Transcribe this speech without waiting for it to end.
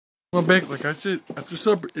Well, back, like I said, after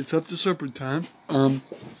supper, it's up to supper time. I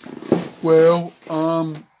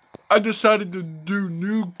decided to do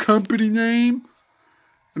new company name,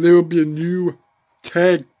 and there will be a new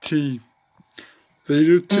tag team.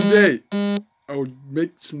 Later today, I will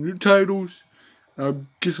make some new titles. I'll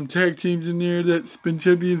get some tag teams in there that's been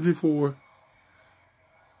champions before.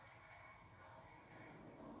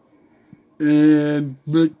 And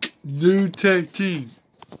make new tag team.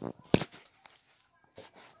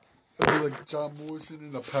 I feel like John Morrison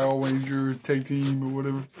and the Power Ranger tag team or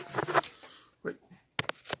whatever. Wait.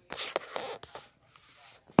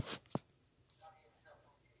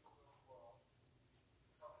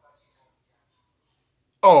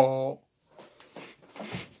 Oh.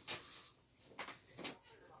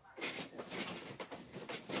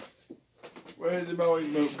 Where did my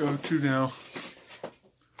remote go to now?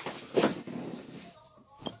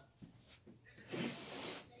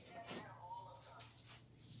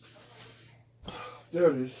 There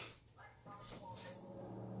it is.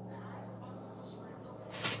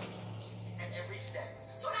 At every step.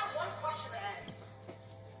 So I have one question to ask.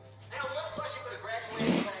 I have one question for the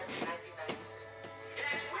graduating class of 1996. And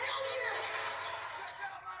that's where are we at?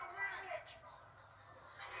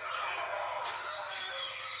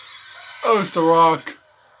 Oh, it's The Rock.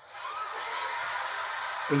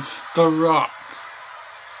 It's The Rock.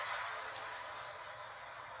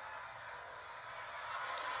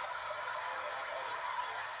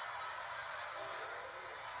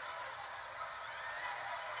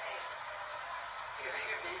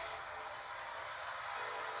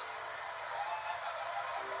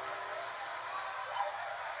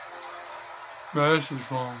 No, this is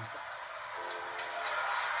wrong.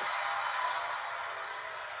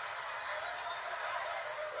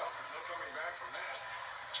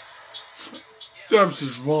 This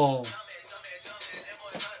is wrong.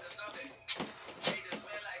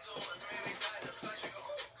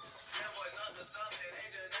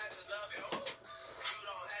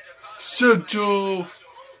 Central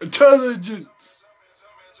Intelligence.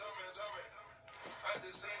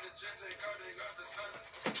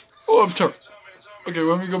 Oh, I'm turned. Okay,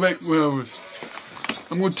 let me go back where I was.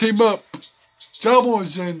 I'm going to team up John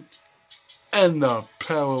Morrison and the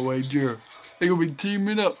Power Ranger. They're going to be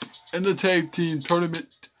teaming up in the tag team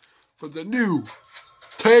tournament for the new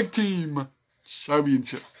tag team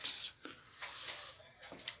championships.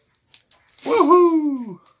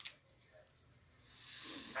 Woohoo!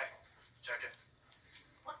 Hey, check it.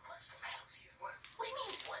 What's the matter with you? What do you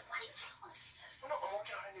mean? What do you want to see? Well, no, I'm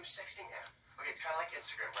working on a new sexting app. Okay, it's kind of like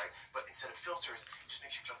Instagram, right? But instead of filters, it just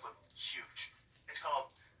makes your junk look huge. It's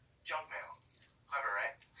called Junk Mail. Clever,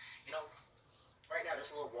 right? You know, right now,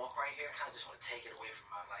 this little walk right here, I kind of just want to take it away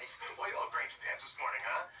from my life. Why you all great pants this morning,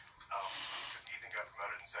 huh? Oh, because Ethan got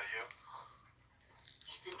promoted instead of you?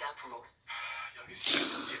 Ethan got promoted? Youngest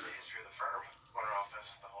associate in the history of the firm. Corner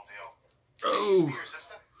office, the whole deal. Oh. Be your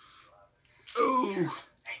assistant? Oh.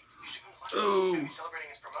 Hey, you should come class. He's gonna be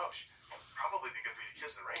celebrating his promotion. Probably because we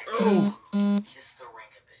kissed the ring a bit. Oh. Kiss the ring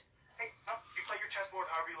a bit. Hey, no, you play your chessboard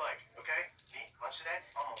however you like, okay? Me, lunch today?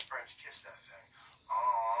 I'm gonna French kiss that thing.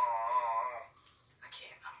 I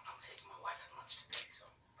can't. I'm taking my wife to lunch today, so.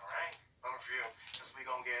 Alright, bummer for you. Because we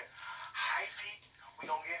gonna get high feet. We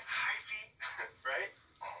gonna get high feet, right?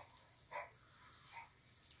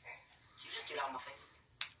 Can you just get out of my face?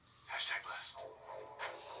 Hashtag blessed.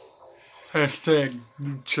 Hashtag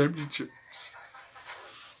new championships.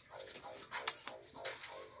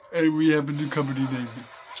 And we have a new company name.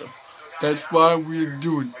 So that's why we're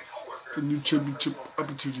doing this. For new championship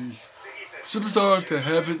opportunities. Superstars that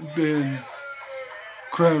haven't been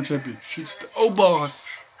crown champions. It's the old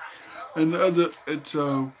boss. And the other,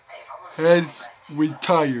 has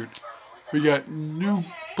retired. We got new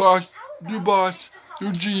boss, new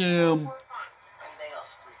GM,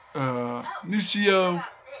 new CEO,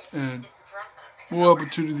 and more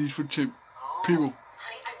opportunities for people. Honey, I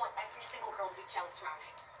want every single girl to be jealous around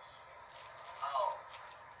me. Oh.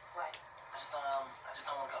 What? I just don't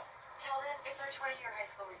want to go. Calvin, it's our 20-year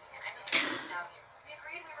high school reunion. I know you're sitting down here. We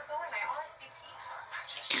agreed we were going. I RSVP'd. I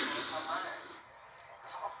just changed my mind.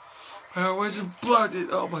 That's all. I wasn't blocked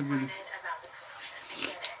it. Oh my goodness. About the promotion. I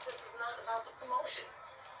get it. This is not about the promotion.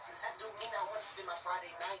 That don't mean I want to spend my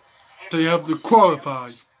Friday night. They have to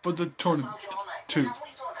qualify for the tournament too. What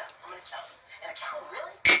are you doing now? I'm an accountant. An accountant,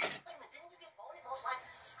 really? Wait a minute, didn't you get voted most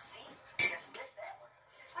likely to succeed? I guess we missed that one.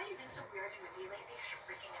 Is this why you've been so weird with me lately? You're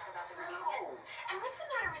freaking out about the reunion. And what's the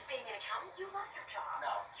matter with being an accountant? You love your job.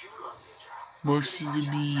 No, you love your job. Most of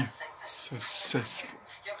them be successful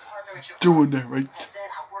Your partner at your doing that right said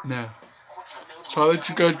I work now. I work for a building So I'll let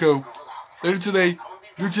you guys go. Later today,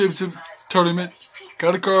 new championship tournament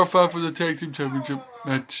Gotta qualify for the tag team championship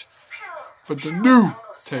match for the new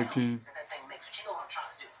tag team.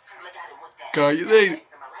 Got you later.